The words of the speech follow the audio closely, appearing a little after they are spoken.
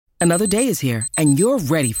Another day is here, and you're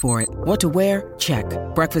ready for it. What to wear? Check.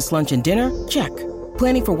 Breakfast, lunch, and dinner? Check.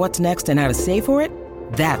 Planning for what's next and how to save for it?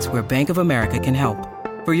 That's where Bank of America can help.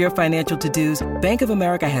 For your financial to-dos, Bank of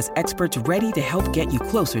America has experts ready to help get you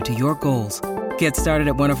closer to your goals. Get started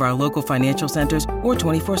at one of our local financial centers or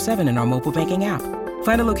 24/7 in our mobile banking app.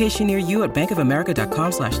 Find a location near you at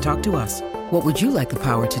bankofamerica.com/talktous. What would you like the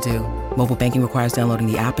power to do? Mobile banking requires downloading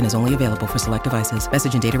the app and is only available for select devices.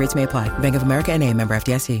 Message and data rates may apply. Bank of America N.A., member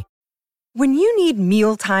FDIC. When you need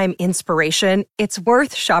mealtime inspiration, it's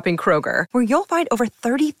worth shopping Kroger, where you'll find over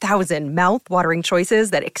 30,000 mouth-watering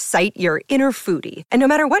choices that excite your inner foodie. And no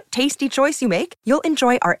matter what tasty choice you make, you'll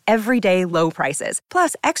enjoy our everyday low prices,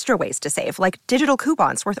 plus extra ways to save, like digital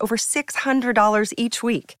coupons worth over $600 each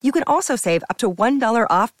week. You can also save up to $1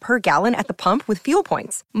 off per gallon at the pump with fuel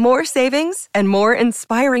points. More savings and more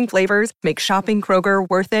inspiring flavors make shopping Kroger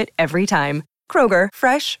worth it every time. Kroger,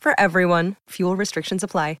 fresh for everyone. Fuel restrictions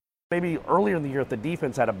apply. Maybe earlier in the year, if the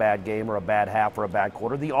defense had a bad game or a bad half or a bad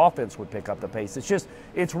quarter, the offense would pick up the pace.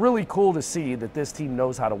 It's really cool to see that this team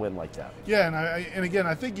knows how to win like that. Yeah, and again,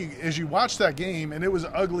 I think as you watch that game, and it was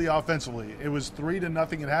ugly offensively. It was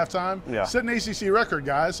 3-0 at halftime. Yeah. Set an ACC record,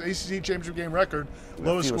 guys. ACC championship game record,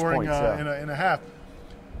 lowest scoring points, in a half.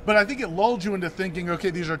 But I think it lulled you into thinking, okay,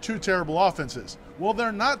 these are two terrible offenses. Well,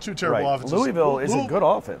 they're not two terrible offenses. Louisville is a good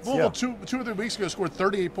offense. Louisville, 2 or 3 weeks ago, scored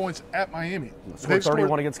 38 points at Miami. Scored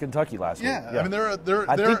 31 against Kentucky last week. Yeah, I mean,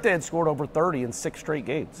 I think they had scored over 30 in 6 straight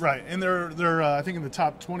games. Right, and they're I think in the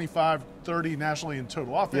top 25, 30 nationally in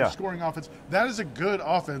total offense, scoring offense. That is a good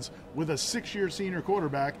offense with a 6-year senior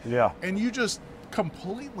quarterback. Yeah. And you just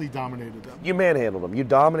completely dominated them. You manhandled them. You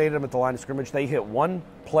dominated them at the line of scrimmage. They hit one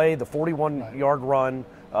play, the 41-yard run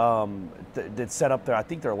that set up I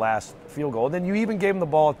think their last field goal. And then you even gave them the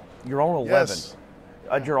ball at your own 11. Yes.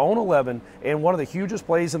 At your own 11, and one of the hugest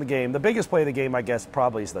plays in the game, the biggest play of the game, I guess,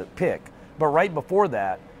 probably is the pick. But right before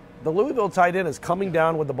that, the Louisville tight end is coming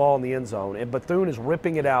down with the ball in the end zone, and Bethune is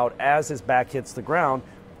ripping it out as his back hits the ground.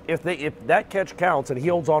 If that catch counts and he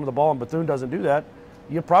holds on to the ball and Bethune doesn't do that,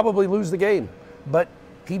 you probably lose the game. But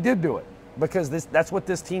he did do it because that's what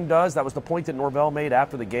this team does. That was the point that Norvell made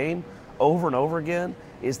after the game over and over again,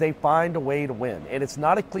 is they find a way to win. And it's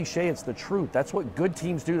not a cliche, it's the truth. That's what good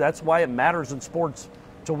teams do. That's why it matters in sports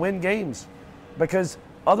to win games, because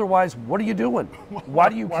otherwise, what are you doing? Why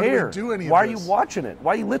do you care? Why are you watching it?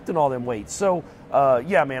 Why are you lifting all them weights? So,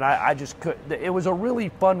 yeah, man, I just could. It was a really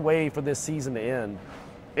fun way for this season to end,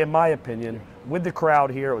 in my opinion, with the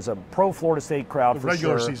crowd here. It was a pro Florida State crowd for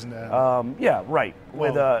regular sure. Season to end. Yeah, right.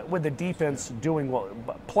 Well, with the defense doing well,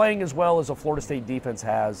 playing as well as a Florida State defense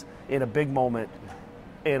has in a big moment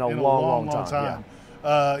in a long time.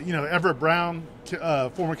 Yeah. Everett Brown,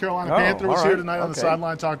 former Carolina Panther, was here tonight on the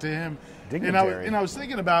sideline. Talked to him, and I was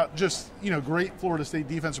thinking about just great Florida State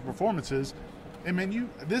defensive performances. And man,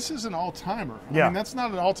 this is an all-timer. I mean, that's not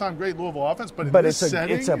an all-time great Louisville offense, but in this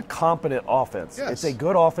setting, it's a competent offense. Yes. It's a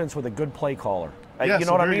good offense with a good play caller. Yes, you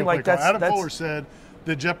know what I mean? Like Adam Fuller said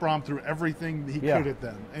that Jet Brom threw everything he could at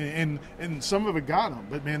them, and some of it got them.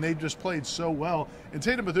 But man, they just played so well. And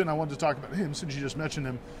Tatum Bethune, I wanted to talk about him since you just mentioned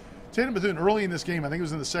him. Tatum Bethune, early in this game, I think it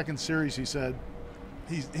was in the second series, he said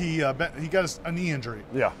he got a knee injury.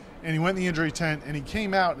 Yeah. And he went in the injury tent, and he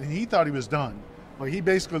came out, and he thought he was done. Like, he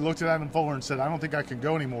basically looked at Adam Fuller and said, I don't think I can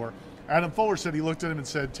go anymore. Adam Fuller said he looked at him and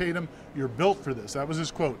said, Tatum, you're built for this. That was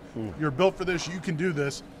his quote. You're built for this. You can do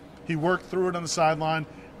this. He worked through it on the sideline.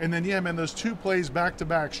 And then, those 2 plays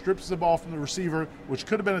back-to-back, strips the ball from the receiver, which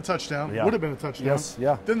could have been a touchdown, would have been a touchdown. Yes,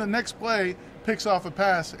 yeah. Then the next play picks off a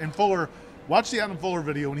pass, and Fuller, watch the Adam Fuller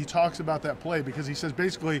video when he talks about that play, because he says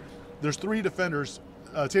basically there's 3 defenders,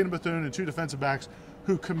 Tatum Bethune and 2 defensive backs,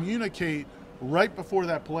 who communicate right before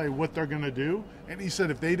that play what they're going to do. And he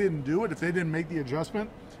said if they didn't do it, if they didn't make the adjustment,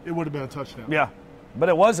 it would have been a touchdown. Yeah. But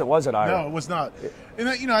it wasn't, Ira? No, it was not. And,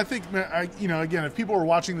 I think, again, if people were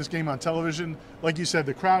watching this game on television, like you said,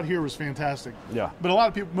 the crowd here was fantastic. Yeah.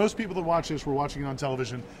 But most people that watch this were watching it on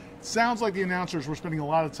television. It sounds like the announcers were spending a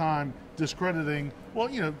lot of time discrediting,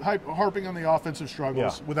 harping on the offensive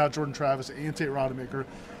struggles without Jordan Travis and Tate Rodemaker,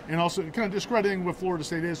 and also kind of discrediting what Florida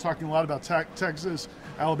State is, talking a lot about Texas,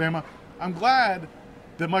 Alabama. I'm glad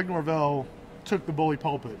that Mike Norvell took the bully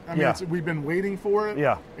pulpit. I mean, we've been waiting for it.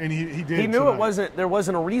 Yeah. And he did. He knew there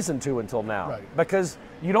wasn't a reason to until now. Right. Because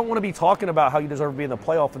you don't want to be talking about how you deserve to be in the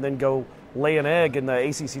playoff and then go lay an egg in the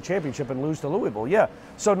ACC championship and lose to Louisville. Yeah.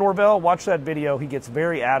 So Norvell, watch that video. He gets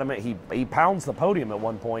very adamant. He pounds the podium at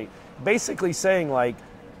one point, basically saying, like,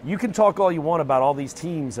 you can talk all you want about all these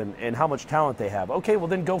teams and how much talent they have. Okay, well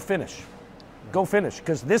then go finish. Go finish,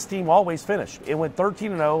 because this team always finished. It went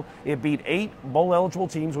 13-0. It beat 8 bowl-eligible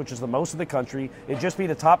teams, which is the most in the country. It just beat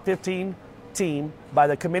a top 15 team by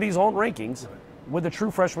the committee's own rankings with a true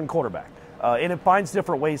freshman quarterback. And it finds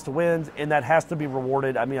different ways to win, and that has to be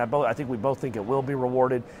rewarded. I mean, I think we both think it will be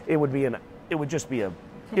rewarded. It would be a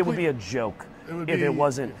joke if it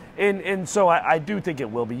wasn't. And so I do think it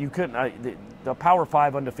will be. You couldn't. The Power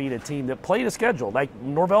 5 undefeated team that played a schedule, like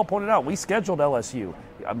Norvell pointed out, we scheduled LSU.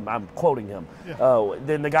 I'm quoting him. Yeah.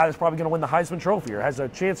 Then the guy that's probably going to win the Heisman Trophy or has a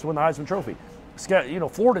chance to win the Heisman Trophy.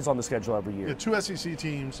 Florida's on the schedule every year. Yeah, 2 SEC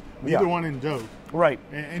teams, neither one in Doak. Right.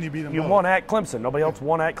 And you beat them You both. won at Clemson. Nobody else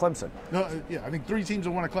won at Clemson. No, I think 3 teams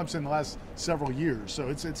have won at Clemson in the last several years. So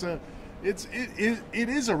it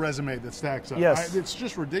is a resume that stacks up. Yes. It's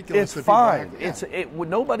just ridiculous. It's fine.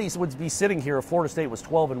 Nobody would be sitting here if Florida State was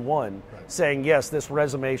 12-1 saying, yes, this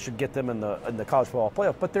resume should get them in the college football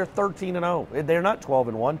playoff. But they're 13-0. They're not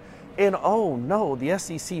 12-1. And, oh, no, the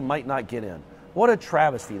SEC might not get in. What a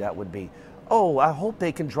travesty that would be. Oh, I hope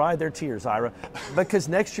they can dry their tears, Ira, because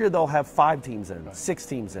next year they'll have 5 teams in, 6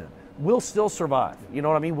 teams in. We'll still survive. You know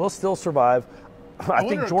what I mean? We'll still survive. I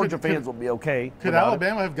think Georgia fans will be okay. Could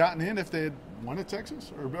Alabama have gotten in if they had won at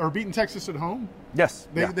Texas or beaten Texas at home? Yes.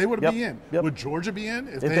 They would have been in. Yep. Would Georgia be in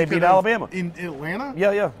if they beat Alabama? In Atlanta?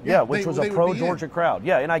 Yeah, which was a pro-Georgia crowd.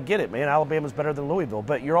 Yeah, and I get it, man. Alabama's better than Louisville,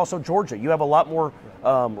 but you're also Georgia. You have a lot more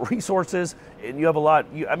resources, and you have a lot.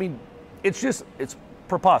 It's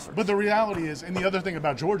preposterous. But the reality is, and the other thing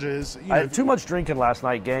about Georgia is, I had too much drinking last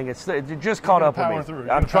night, gang. It just caught up with me.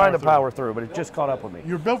 I'm trying to power through, but it just caught up with me.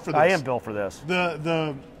 You're built for this. I am built for this.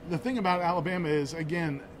 The thing about Alabama is,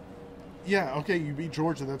 again, yeah, okay, you beat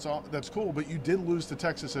Georgia. That's cool, but you did lose to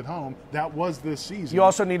Texas at home. That was this season. You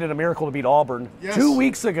also needed a miracle to beat Auburn 2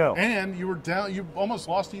 weeks ago, and you were down. You almost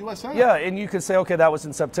lost to USF. Yeah, and you could say, okay, that was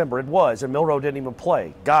in September. It was, and Milroe didn't even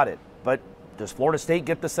play. Got it. But does Florida State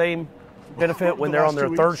get the same benefit when they're on their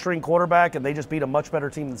third-string quarterback and they just beat a much better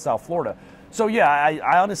team than South Florida? So, yeah,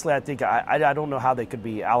 I honestly, I think I don't know how they could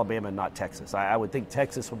be Alabama and not Texas. I would think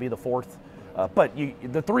Texas would be the 4th. But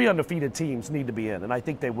the 3 undefeated teams need to be in, and I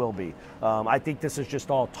think they will be. I think this is just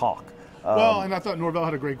all talk. Well, and I thought Norvell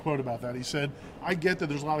had a great quote about that. He said, I get that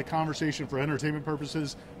there's a lot of conversation for entertainment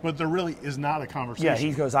purposes, but there really is not a conversation. Yeah,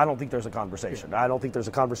 he goes, I don't think there's a conversation. Yeah. I don't think there's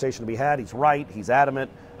a conversation to be had. He's right. He's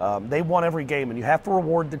adamant. They won every game, and you have to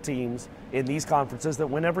reward the teams in these conferences that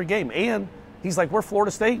win every game. And he's like, we're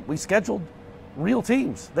Florida State. We scheduled real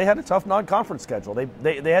teams. They had a tough non-conference schedule.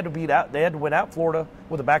 They had to win out Florida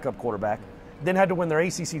with a backup quarterback, then had to win their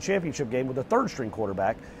ACC championship game with a 3rd-string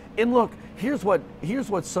quarterback. And look, here's what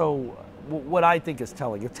I think is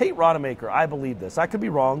telling. If Tate Rodemaker, I believe this. I could be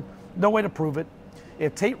wrong. No way to prove it.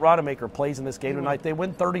 If Tate Rodemaker plays in this game tonight, they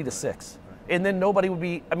win 30-6. And then nobody would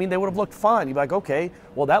be, they would have looked fine. You'd be like, okay,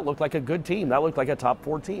 well, that looked like a good team. That looked like a top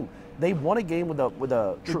 4 team. They won a game with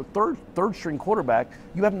a third-string quarterback.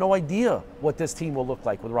 You have no idea what this team will look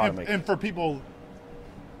like with Rodemaker. And for people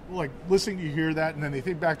like listening to you hear that, and then they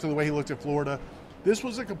think back to the way he looked at Florida, this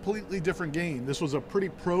was a completely different game. This was a pretty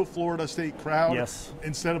pro-Florida State crowd. Yes.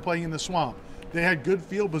 Instead of playing in the swamp. They had good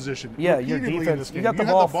field position. Yeah, your defense. You got the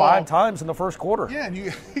ball 5 times in the first quarter. Yeah, and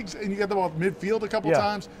you got the ball midfield a couple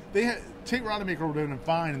times. Tate Rodemaker would have been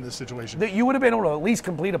fine in this situation. You would have been able to at least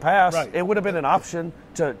complete a pass. Right. It would have been an option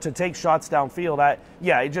to take shots downfield.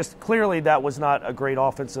 It just clearly that was not a great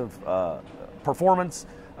offensive performance.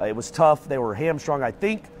 It was tough. They were hamstrung.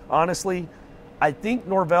 I think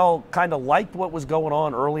Norvell kind of liked what was going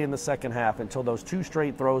on early in the second half until those 2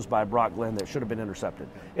 straight throws by Brock Glenn that should have been intercepted.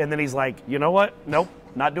 And then he's like, you know what? Nope,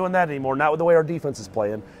 not doing that anymore. Not with the way our defense is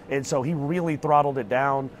playing. And so he really throttled it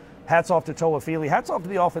down. Hats off to Toafili. Hats off to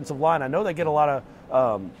the offensive line. I know they get a lot of,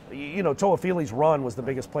 Toafili's run was the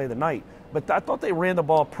biggest play of the night. But I thought they ran the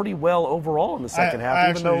ball pretty well overall in the second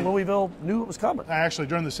half, even though Louisville knew it was coming.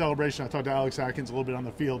 During the celebration, I talked to Alex Atkins a little bit on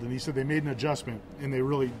the field, and he said they made an adjustment, and they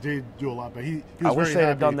really did do a lot. But he was very happy. I wish they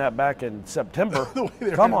had done that back in September.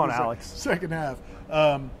 Come on, Alex. Second half.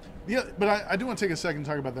 But I do want to take a second to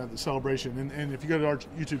talk about the celebration. And if you go to our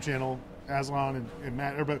YouTube channel, Aslan and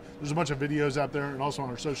Matt, everybody, there's a bunch of videos out there and also on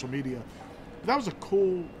our social media. But that was a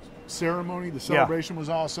cool ceremony. The celebration was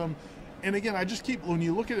awesome. And again, when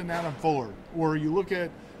you look at an Adam Fuller or you look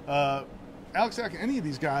at Alex Atkins, any of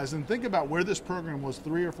these guys, and think about where this program was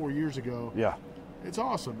 3 or 4 years ago. Yeah. It's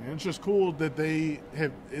awesome, man. It's just cool that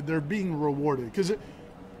they're being rewarded. Because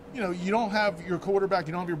you don't have your quarterback,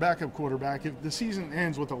 you don't have your backup quarterback. If the season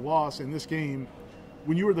ends with a loss in this game,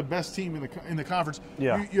 when you were the best team in the conference,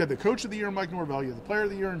 you had the coach of the year in Mike Norvell, you had the player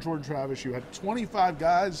of the year in Jordan Travis, you had 25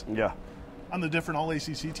 guys on the different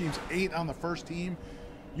All-ACC teams, 8 on the first team.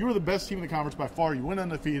 You were the best team in the conference by far. You went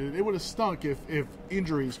undefeated. It would have stunk if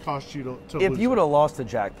injuries cost you to lose. If you would have lost to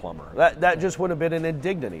Jack Plummer, that just would have been an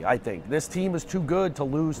indignity, I think. This team is too good to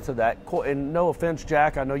lose to that. And no offense,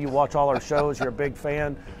 Jack, I know you watch all our shows. You're a big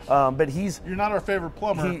fan. But You're not our favorite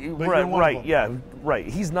Plummer. Right.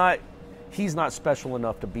 He's not special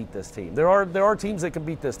enough to beat this team. There are teams that can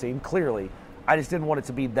beat this team, clearly. I just didn't want it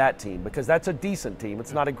to be that team because that's a decent team.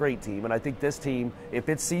 It's not a great team. And I think this team, if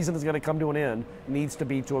its season is going to come to an end, needs to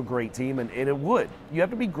be to a great team. And it would. You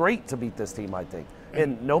have to be great to beat this team, I think.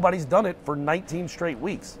 And nobody's done it for 19 straight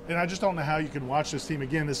weeks. And I just don't know how you can watch this team.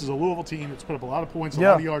 Again, this is a Louisville team that's put up a lot of points, a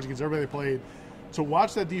lot of yards against everybody they played. To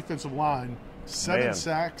watch that defensive line, 7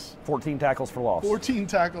 sacks. 14 tackles for loss. 14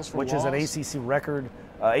 tackles for loss. Which is an ACC record.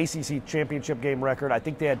 ACC championship game record. I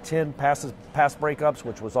think they had 10 pass breakups,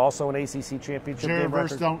 which was also an ACC championship game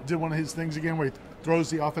record. Jared did one of his things again where he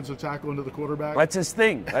throws the offensive tackle into the quarterback. That's his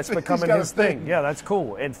thing. That's becoming his thing. Yeah, that's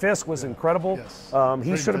cool. And Fisk was incredible. Yes.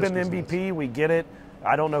 He should have been the MVP. We get it.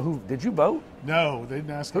 I don't know who. Did you vote? No, they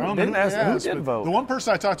didn't ask. Who did vote? The one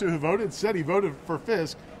person I talked to who voted said he voted for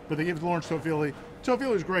Fisk, but they gave it to Lawrence Toafili.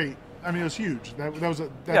 Toafili's great. I mean, it was huge. That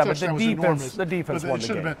touchdown was enormous. The defense won the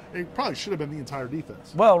game. It probably should have been the entire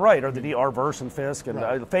defense. Well, right, or the Verse and Fisk.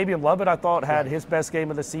 And Fabian Lovett, I thought, had his best game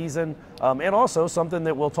of the season. And also something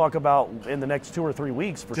that we'll talk about in the next 2 or 3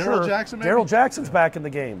 weeks for sure. Daryl Jackson's back in the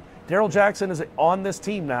game. Daryl Jackson is on this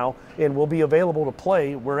team now and will be available to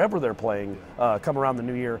play wherever they're playing come around the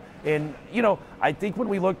new year. And, I think when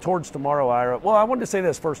we look towards tomorrow, Ira, well, I wanted to say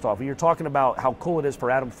this first off. You're talking about how cool it is for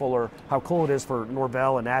Adam Fuller, how cool it is for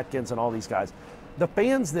Norvell and Atkins and all these guys. The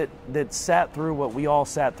fans that sat through what we all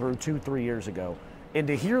sat through 2-3 years ago, and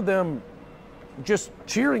to hear them just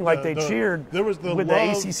cheering like they cheered with the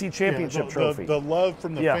ACC championship trophy. The love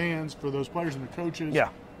from the fans for those players and the coaches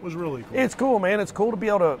was really cool. It's cool, man. It's cool to be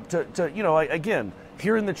able to again,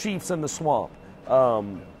 hearing the Chiefs in the swamp,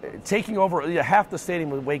 taking over half the stadium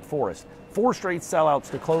with Wake Forest. 4 straight sellouts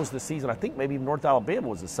to close the season. I think maybe North Alabama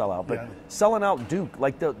was a sellout, but selling out Duke.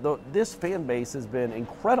 Like this fan base has been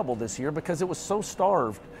incredible this year because it was so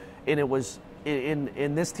starved, and it was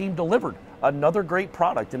and this team delivered another great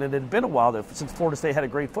product. And it had been a while since Florida State had a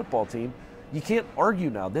great football team. You can't argue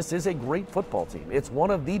now. This is a great football team. It's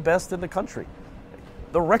one of the best in the country.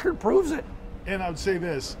 The record proves it. And I would say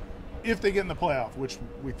this: if they get in the playoff, which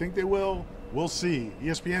we think they will, we'll see.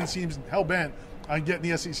 ESPN seems hell-bent on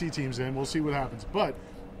getting the SEC teams in. We'll see what happens. But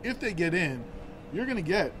if they get in, you're going to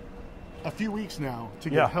get a few weeks now to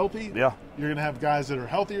get healthy. Yeah. You're going to have guys that are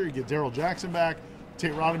healthier. You get Daryl Jackson back.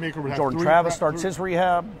 Tate Rodemaker would have Jordan Travis starts his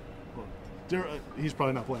rehab. He's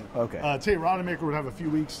probably not playing. Okay. Tate Rodemaker would have a few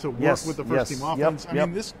weeks to work with the first-team offense. I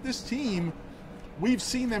mean, this team, we've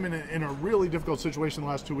seen them in a really difficult situation the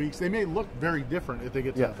last 2 weeks. They may look very different if they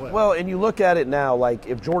get to that playoff. Well, and you look at it now, like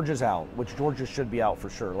if Georgia's out, which Georgia should be out for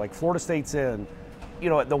sure, like Florida State's in,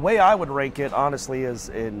 the way I would rank it, honestly, is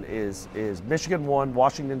Michigan 1,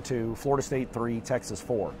 Washington 2, Florida State 3, Texas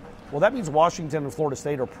 4. Well, that means Washington and Florida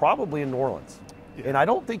State are probably in New Orleans. Yeah. And I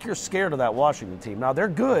don't think you're scared of that Washington team. Now, they're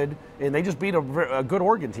good, and they just beat a good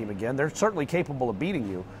Oregon team again. They're certainly capable of beating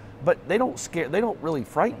you, but they don't really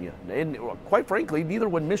frighten you. And quite frankly, neither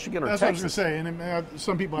would Michigan or Texas. That's what I was going to say. And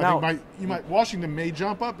some people, I think, Washington may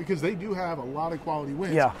jump up because they do have a lot of quality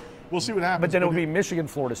wins. Yeah. We'll see what happens. But then it would be Michigan,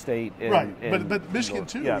 Florida State. But Michigan,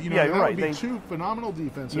 too. Yeah, that right. would be 2 phenomenal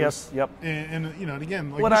defenses. Yes, yep. And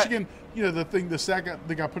again, like Michigan, the stat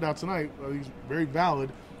that got put out tonight, is very valid.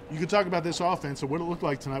 You could talk about this offense and what it looked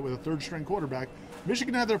like tonight with a third-string quarterback.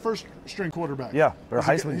 Michigan had their first-string quarterback. Yeah, they're a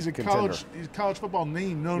Heisman He's a college football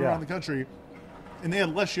name known around the country. And they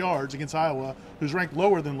had less yards against Iowa, who's ranked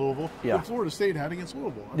lower than Louisville, than Florida State had against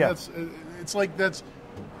Louisville.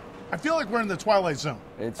 I feel like we're in the Twilight Zone.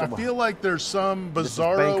 I feel like there's some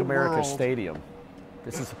bizarro Bank America world. Stadium.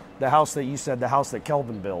 This is the house that you said, the house that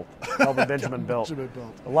Kelvin Benjamin built.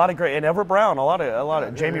 A lot of great, and Everett Brown, a lot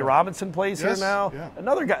of Jamie Robinson plays here now. Yeah.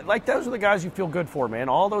 Another guy, like those are the guys you feel good for, man.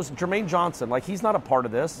 All those, Jermaine Johnson, like he's not a part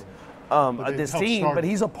of this, this team, but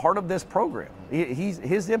he's a part of this program.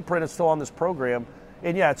 His imprint is still on this program,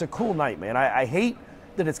 and it's a cool night, man. I hate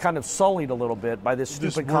that it's kind of sullied a little bit by this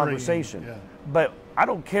stupid conversation, but I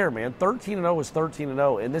don't care, man. 13-0 is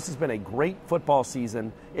 13-0, and this has been a great football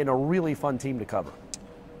season and a really fun team to cover.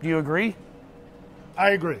 Do you agree?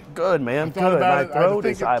 I agree. Good, man. Good. I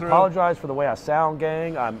apologize for the way I sound,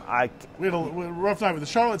 gang. We had a rough night with the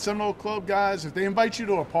Charlotte Seminole Club guys. If they invite you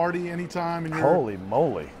to a party anytime, and holy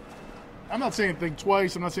moly! I'm not saying think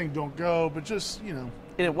twice. I'm not saying don't go, but just And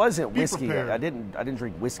it wasn't whiskey. Prepared. I didn't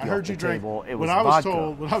drink whiskey. I heard you drink. Table. It was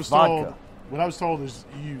vodka. What I was told is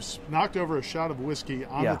you knocked over a shot of whiskey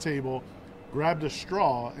on the table. grabbed a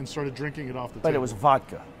straw and started drinking it off the table. But it was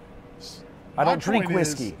vodka. I don't drink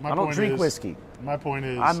whiskey. I don't drink whiskey. My point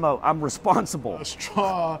is, I'm responsible. A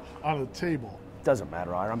straw on a table. Doesn't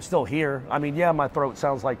matter. I'm still here. I mean, yeah, my throat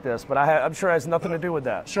sounds like this, but I'm sure it has nothing to do with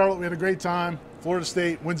that. Charlotte, we had a great time. Florida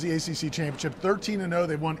State wins the ACC championship, 13-0.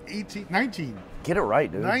 They won 19. Get it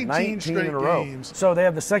right, dude. 19 straight in a row. games. So they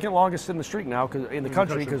have the second longest in the streak now in the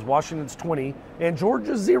country because Washington's 20 and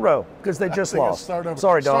Georgia's 0 because they just lost. Start over.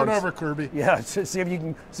 Sorry, dogs. Start over, Kirby. Yeah, see if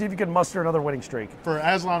you can muster another winning streak. For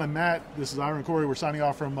Aslan and Matt, this is Ira Corey. We're signing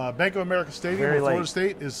off from Bank of America Stadium, where Florida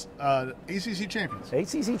State is ACC champions.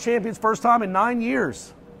 ACC champions, first time in 9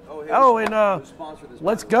 years.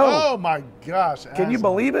 Let's go. Oh, my gosh. Can you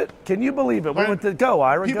believe it? Can you believe it? We went to go,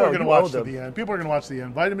 Ira. People are going to watch to the end. People are going to watch the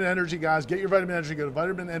end. Vitamin Energy, guys. Get your Vitamin Energy. Go to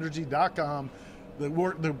vitaminenergy.com. The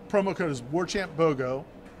promo code is Warchant BOGO.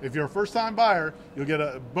 If you're a first-time buyer, you'll get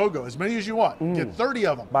a BOGO, as many as you want. Get 30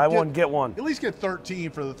 of them. Buy one, get one. At least get 13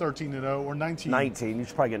 for the 13-0 or 19. 19. You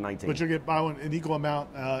should probably get 19. But you'll get buy one an equal amount.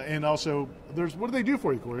 And also, what do they do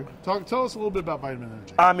for you, Corey? Tell us a little bit about Vitamin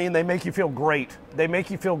Energy. I mean, they make you feel great. They make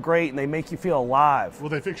you feel great, and they make you feel alive. Will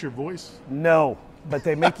they fix your voice? No, but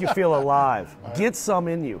they make you feel alive. Get some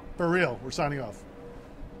in you. For real. We're signing off.